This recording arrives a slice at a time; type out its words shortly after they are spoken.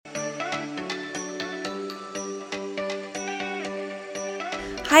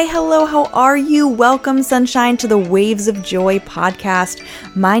Hi, hello, how are you? Welcome, sunshine, to the Waves of Joy podcast.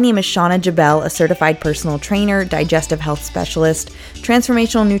 My name is Shauna Jabel, a certified personal trainer, digestive health specialist,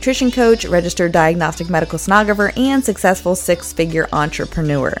 transformational nutrition coach, registered diagnostic medical sonographer, and successful six-figure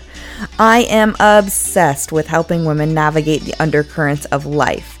entrepreneur. I am obsessed with helping women navigate the undercurrents of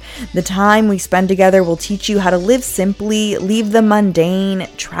life. The time we spend together will teach you how to live simply, leave the mundane,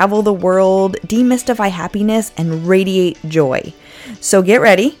 travel the world, demystify happiness, and radiate joy. So get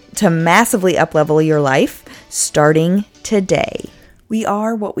ready to massively uplevel your life starting today. We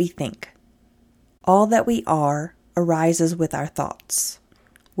are what we think. All that we are arises with our thoughts.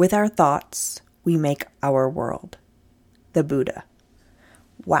 With our thoughts, we make our world. The Buddha.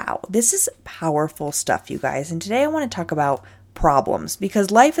 Wow, this is powerful stuff, you guys. And today I want to talk about problems, because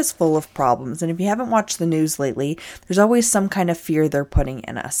life is full of problems. And if you haven't watched the news lately, there's always some kind of fear they're putting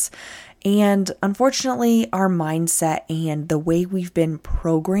in us. And unfortunately, our mindset and the way we've been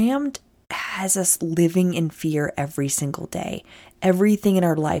programmed has us living in fear every single day. Everything in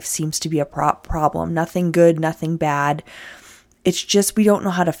our life seems to be a problem. Nothing good, nothing bad. It's just we don't know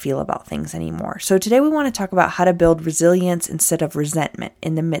how to feel about things anymore. So today we want to talk about how to build resilience instead of resentment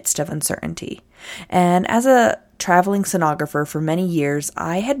in the midst of uncertainty. And as a traveling sonographer for many years,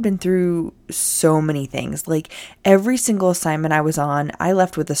 I had been through so many things. Like every single assignment I was on, I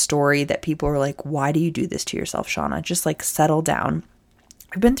left with a story that people were like, why do you do this to yourself, Shauna? Just like settle down.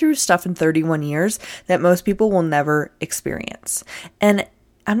 I've been through stuff in 31 years that most people will never experience. And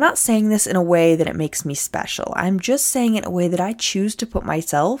I'm not saying this in a way that it makes me special. I'm just saying it in a way that I choose to put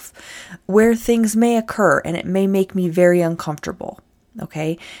myself where things may occur and it may make me very uncomfortable.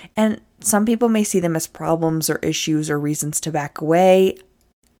 Okay? And some people may see them as problems or issues or reasons to back away,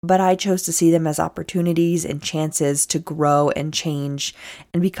 but I chose to see them as opportunities and chances to grow and change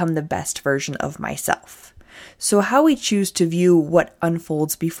and become the best version of myself. So how we choose to view what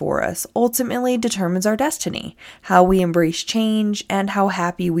unfolds before us ultimately determines our destiny, how we embrace change, and how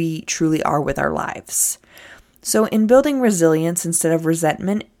happy we truly are with our lives. So in building resilience instead of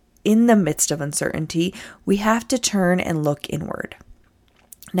resentment in the midst of uncertainty, we have to turn and look inward.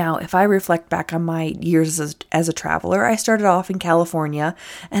 Now, if I reflect back on my years as a traveler, I started off in California,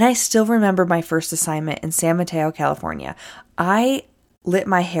 and I still remember my first assignment in San Mateo, California. I lit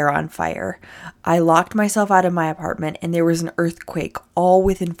my hair on fire. I locked myself out of my apartment, and there was an earthquake all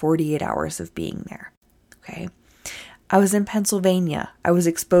within 48 hours of being there. Okay. I was in Pennsylvania. I was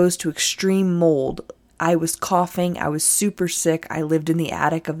exposed to extreme mold. I was coughing. I was super sick. I lived in the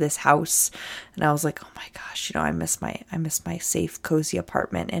attic of this house, and I was like, oh my gosh, I miss my safe, cozy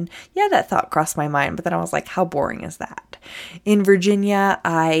apartment. And yeah, that thought crossed my mind, but then I was like, how boring is that? In Virginia,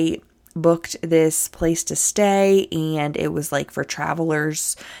 I booked this place to stay, and it was like for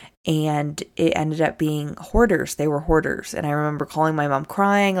travelers, and it ended up being hoarders. They were hoarders. And I remember calling my mom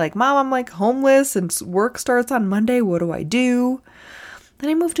crying, like, Mom, I'm like homeless and work starts on Monday. What do I do?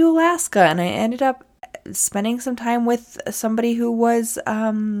 Then I moved to Alaska, and I ended up spending some time with somebody who was,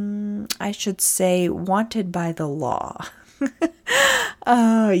 I should say, wanted by the law.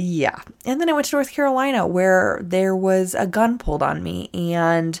 Yeah. And then I went to North Carolina, where there was a gun pulled on me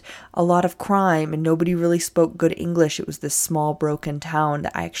and a lot of crime, and nobody really spoke good English. It was this small broken town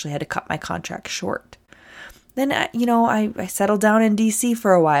that I actually had to cut my contract short. Then, I settled down in DC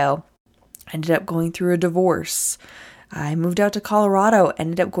for a while. I ended up going through a divorce. I moved out to Colorado,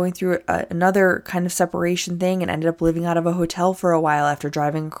 ended up going through another kind of separation thing, and ended up living out of a hotel for a while after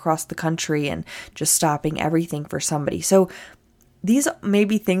driving across the country and just stopping everything for somebody. So these may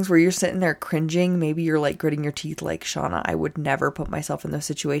be things where you're sitting there cringing. Maybe you're like gritting your teeth like, Shauna, I would never put myself in those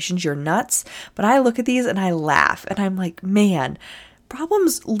situations. You're nuts. But I look at these and I laugh, and I'm like, man,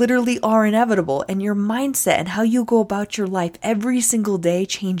 problems literally are inevitable, and your mindset and how you go about your life every single day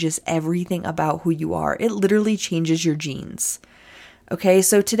changes everything about who you are. It literally changes your genes. Okay,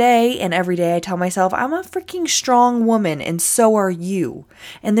 so today and every day I tell myself I'm a freaking strong woman, and so are you.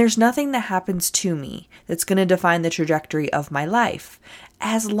 And there's nothing that happens to me that's going to define the trajectory of my life,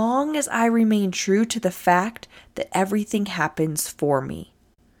 as long as I remain true to the fact that everything happens for me.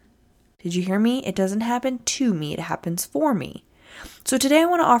 Did you hear me? It doesn't happen to me, it happens for me. So today I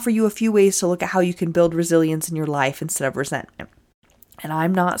want to offer you a few ways to look at how you can build resilience in your life instead of resentment. And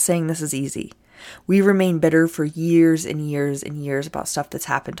I'm not saying this is easy. We remain bitter for years and years and years about stuff that's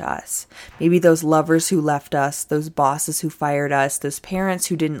happened to us. Maybe those lovers who left us, those bosses who fired us, those parents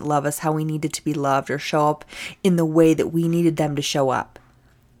who didn't love us how we needed to be loved or show up in the way that we needed them to show up.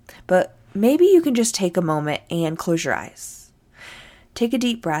 But maybe you can just take a moment and close your eyes. Take a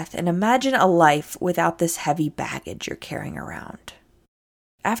deep breath and imagine a life without this heavy baggage you're carrying around.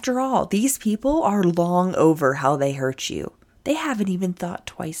 After all, these people are long over how they hurt you. They haven't even thought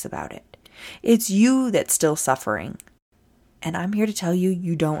twice about it. It's you that's still suffering. And I'm here to tell you,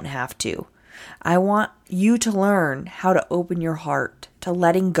 you don't have to. I want you to learn how to open your heart to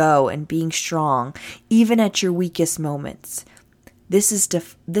letting go and being strong, even at your weakest moments. This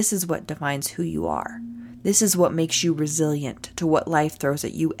is what defines who you are. This is what makes you resilient to what life throws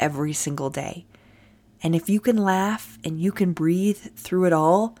at you every single day. And if you can laugh and you can breathe through it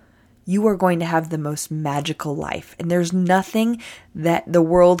all, you are going to have the most magical life. And there's nothing that the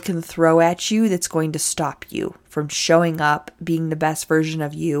world can throw at you that's going to stop you from showing up, being the best version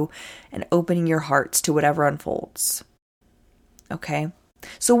of you, and opening your hearts to whatever unfolds. Okay?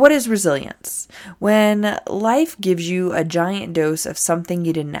 So what is resilience? When life gives you a giant dose of something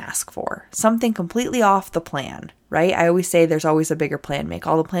you didn't ask for, something completely off the plan, right? I always say there's always a bigger plan. Make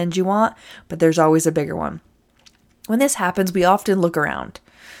all the plans you want, but there's always a bigger one. When this happens, we often look around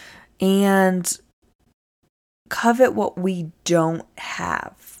and covet what we don't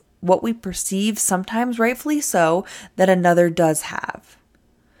have, what we perceive, sometimes rightfully so, that another does have.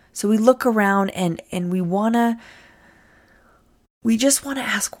 So we look around and we just want to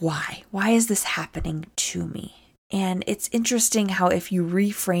ask why. Why is this happening to me? And it's interesting how if you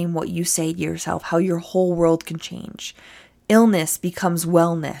reframe what you say to yourself, how your whole world can change. Illness becomes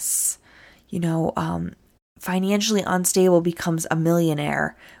wellness. Financially unstable becomes a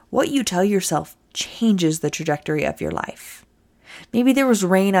millionaire. What you tell yourself changes the trajectory of your life. Maybe there was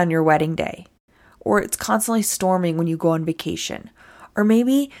rain on your wedding day, or it's constantly storming when you go on vacation, or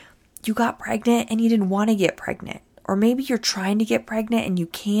maybe you got pregnant and you didn't want to get pregnant, or maybe you're trying to get pregnant and you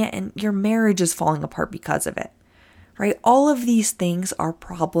can't and your marriage is falling apart because of it, right? All of these things are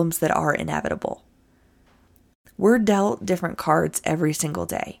problems that are inevitable. We're dealt different cards every single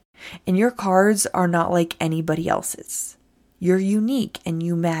day, and your cards are not like anybody else's. You're unique and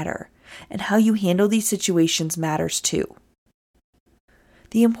you matter, and how you handle these situations matters too.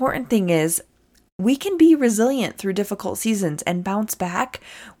 The important thing is we can be resilient through difficult seasons and bounce back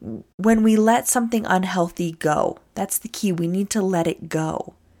when we let something unhealthy go. That's the key. We need to let it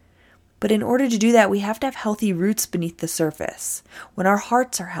go. But in order to do that, we have to have healthy roots beneath the surface. When our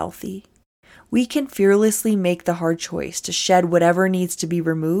hearts are healthy, we can fearlessly make the hard choice to shed whatever needs to be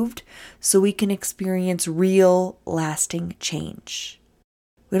removed so we can experience real, lasting change.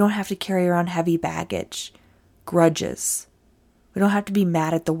 We don't have to carry around heavy baggage, grudges. We don't have to be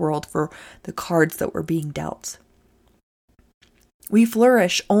mad at the world for the cards that we're being dealt. We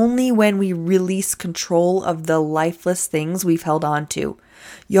flourish only when we release control of the lifeless things we've held on to.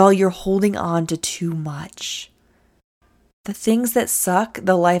 Y'all, you're holding on to too much. The things that suck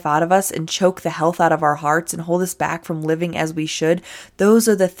the life out of us and choke the health out of our hearts and hold us back from living as we should, those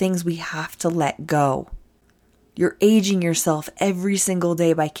are the things we have to let go. You're aging yourself every single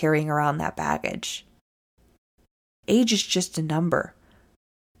day by carrying around that baggage. Age is just a number.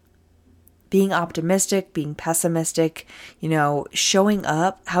 Being optimistic, being pessimistic, showing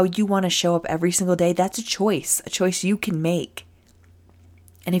up how you want to show up every single day, that's a choice you can make.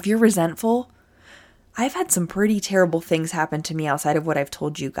 And if you're resentful, I've had some pretty terrible things happen to me outside of what I've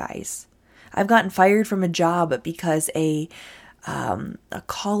told you guys. I've gotten fired from a job because a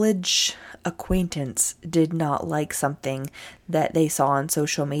college acquaintance did not like something that they saw on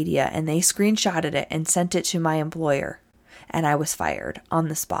social media, and they screenshotted it and sent it to my employer, and I was fired on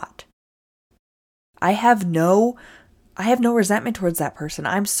the spot. I have no resentment towards that person.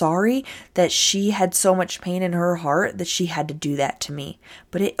 I'm sorry that she had so much pain in her heart that she had to do that to me.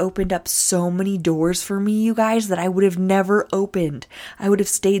 But it opened up so many doors for me, you guys, that I would have never opened. I would have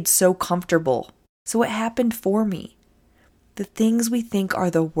stayed so comfortable. So it happened for me. The things we think are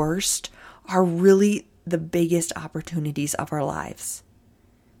the worst are really the biggest opportunities of our lives.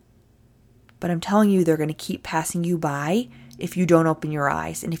 But I'm telling you, they're going to keep passing you by if you don't open your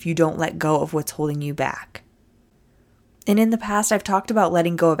eyes and if you don't let go of what's holding you back. And in the past, I've talked about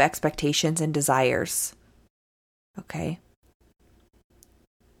letting go of expectations and desires. Okay?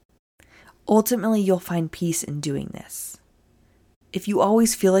 Ultimately, you'll find peace in doing this. If you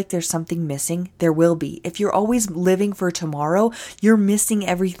always feel like there's something missing, there will be. If you're always living for tomorrow, you're missing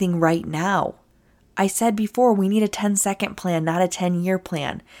everything right now. I said before, we need a 10-second plan, not a 10-year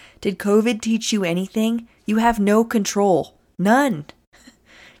plan. Did COVID teach you anything? You have no control. None.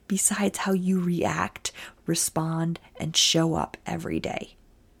 Besides how you react, respond, and show up every day.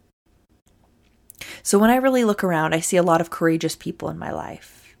 So when I really look around, I see a lot of courageous people in my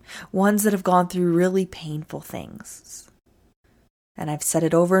life. Ones that have gone through really painful things. And I've said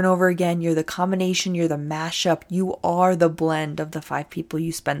it over and over again, you're the combination, you're the mashup, you are the blend of the 5 people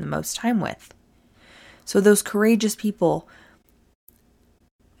you spend the most time with. So those courageous people,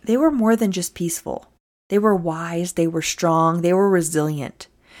 they were more than just peaceful. They were wise, they were strong, they were resilient.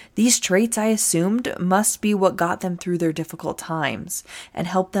 These traits, I assumed, must be what got them through their difficult times and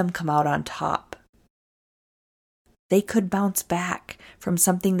helped them come out on top. They could bounce back from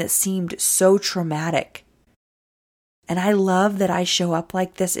something that seemed so traumatic. And I love that I show up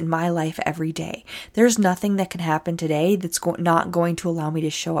like this in my life every day. There's nothing that can happen today that's not going to allow me to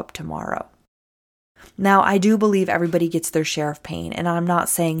show up tomorrow. Now, I do believe everybody gets their share of pain, and I'm not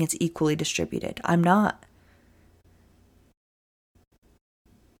saying it's equally distributed. I'm not.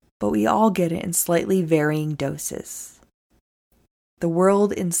 But we all get it in slightly varying doses. The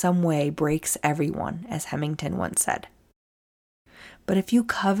world in some way breaks everyone, as Hemington once said. But if you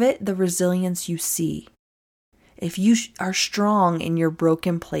covet the resilience you see, if you are strong in your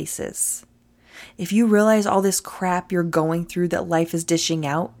broken places, if you realize all this crap you're going through that life is dishing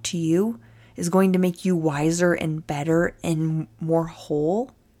out to you is going to make you wiser and better and more whole,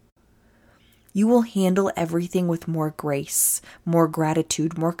 you will handle everything with more grace, more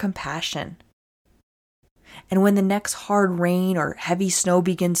gratitude, more compassion. And when the next hard rain or heavy snow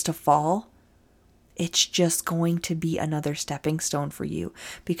begins to fall, it's just going to be another stepping stone for you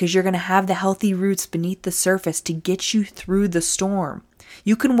because you're going to have the healthy roots beneath the surface to get you through the storm.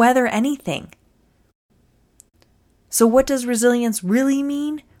 You can weather anything. So what does resilience really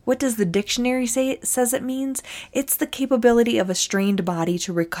mean? What does the dictionary say it says it means? It's the capability of a strained body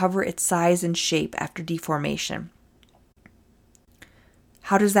to recover its size and shape after deformation.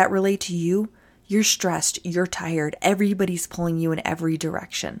 How does that relate to you? You're stressed, you're tired, everybody's pulling you in every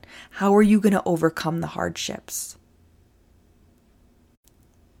direction. How are you going to overcome the hardships?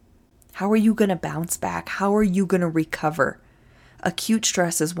 How are you going to bounce back? How are you going to recover? Acute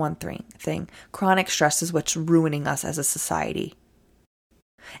stress is one thing. Chronic stress is what's ruining us as a society.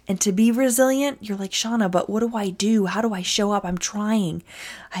 And to be resilient, you're like, Shauna, but what do I do? How do I show up? I'm trying.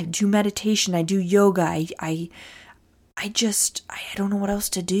 I do meditation. I do yoga. I don't know what else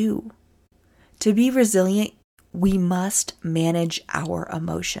to do. To be resilient, we must manage our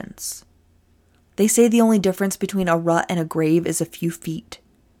emotions. They say the only difference between a rut and a grave is a few feet.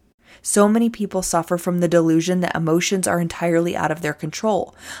 So many people suffer from the delusion that emotions are entirely out of their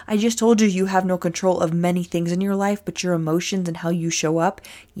control. I just told you you have no control of many things in your life, but your emotions and how you show up,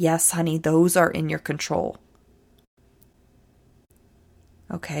 yes, honey, those are in your control.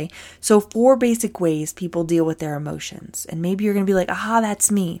 Okay, so 4 basic ways people deal with their emotions. And maybe you're going to be like, aha, that's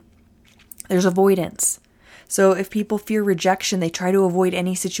me. There's avoidance. So if people fear rejection, they try to avoid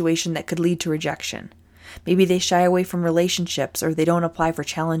any situation that could lead to rejection. Maybe they shy away from relationships or they don't apply for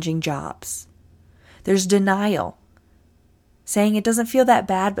challenging jobs. There's denial, saying it doesn't feel that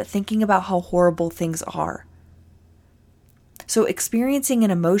bad, but thinking about how horrible things are. So experiencing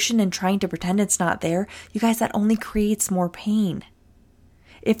an emotion and trying to pretend it's not there, you guys, that only creates more pain.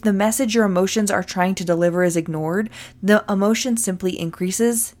 If the message your emotions are trying to deliver is ignored, the emotion simply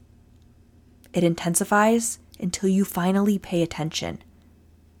increases. It intensifies until you finally pay attention.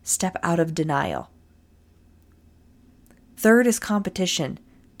 Step out of denial. 3rd is competition.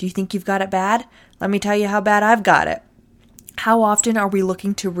 Do you think you've got it bad? Let me tell you how bad I've got it. How often are we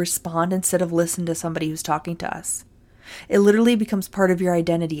looking to respond instead of listen to somebody who's talking to us? It literally becomes part of your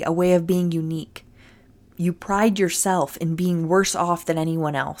identity, a way of being unique. You pride yourself in being worse off than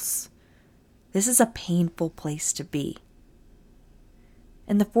anyone else. This is a painful place to be.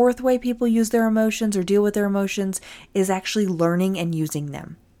 And the 4th way people use their emotions or deal with their emotions is actually learning and using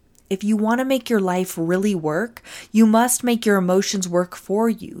them. If you want to make your life really work, you must make your emotions work for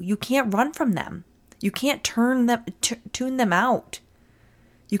you. You can't run from them. You can't tune them out.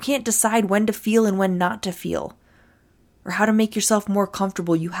 You can't decide when to feel and when not to feel, or how to make yourself more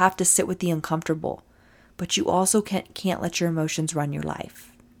comfortable. You have to sit with the uncomfortable, but you also can't let your emotions run your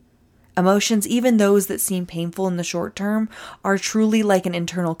life. Emotions, even those that seem painful in the short term, are truly like an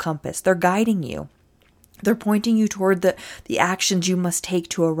internal compass. They're guiding you. They're pointing you toward the actions you must take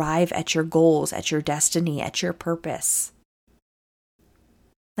to arrive at your goals, at your destiny, at your purpose.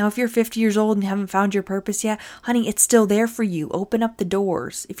 Now, if you're 50 years old and you haven't found your purpose yet, honey, it's still there for you. Open up the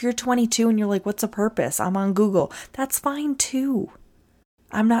doors. If you're 22 and you're like, what's a purpose? I'm on Google. That's fine too.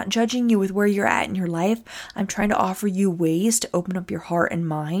 I'm not judging you with where you're at in your life. I'm trying to offer you ways to open up your heart and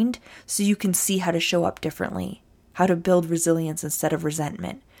mind so you can see how to show up differently, how to build resilience instead of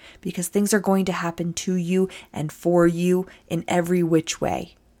resentment. Because things are going to happen to you and for you in every which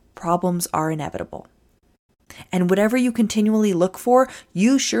way. Problems are inevitable. And whatever you continually look for,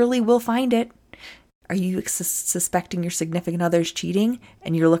 you surely will find it. Are you suspecting your significant other's cheating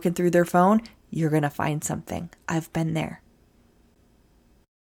and you're looking through their phone? You're going to find something. I've been there.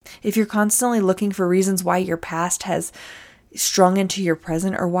 If you're constantly looking for reasons why your past has, strung into your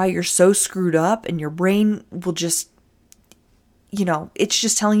present, or why you're so screwed up and your brain will just, it's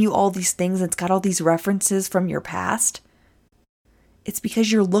just telling you all these things. It's got all these references from your past. It's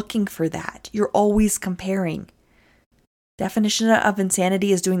because you're looking for that. You're always comparing. Definition of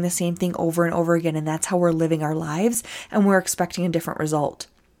insanity is doing the same thing over and over again, and that's how we're living our lives, and we're expecting a different result.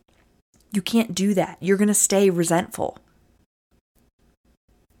 You can't do that. You're going to stay resentful.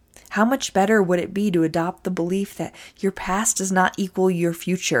 How much better would it be to adopt the belief that your past does not equal your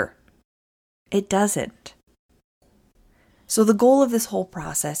future? It doesn't. So the goal of this whole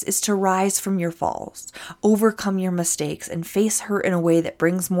process is to rise from your falls, overcome your mistakes, and face hurt in a way that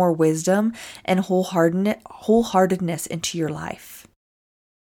brings more wisdom and wholeheartedness into your life.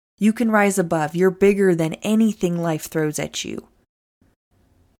 You can rise above. You're bigger than anything life throws at you.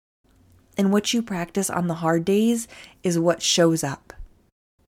 And what you practice on the hard days is what shows up.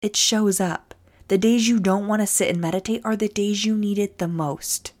 It shows up. The days you don't want to sit and meditate are the days you need it the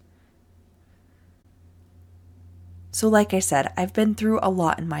most. So like I said, I've been through a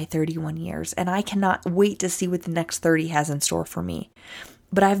lot in my 31 years, and I cannot wait to see what the next 30 has in store for me.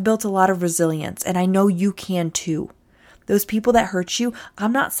 But I've built a lot of resilience, and I know you can too. Those people that hurt you,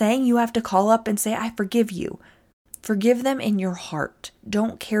 I'm not saying you have to call up and say, I forgive you. Forgive them in your heart.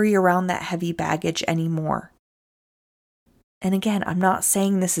 Don't carry around that heavy baggage anymore. And again, I'm not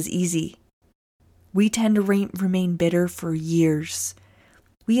saying this is easy. We tend to remain bitter for years.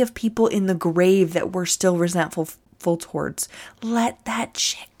 We have people in the grave that we're still resentful towards. Let that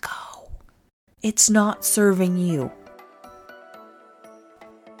shit go. It's not serving you.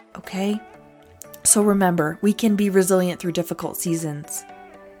 Okay? So remember, we can be resilient through difficult seasons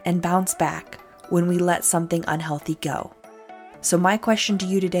and bounce back when we let something unhealthy go. So my question to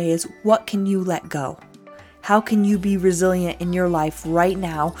you today is, what can you let go? How can you be resilient in your life right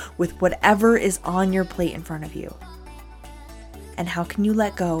now with whatever is on your plate in front of you? And how can you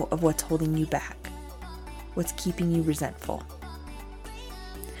let go of what's holding you back? What's keeping you resentful?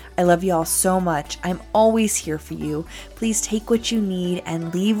 I love you all so much. I'm always here for you. Please take what you need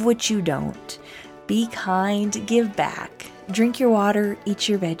and leave what you don't. Be kind, give back. Drink your water, eat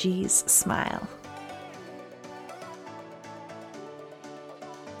your veggies, smile.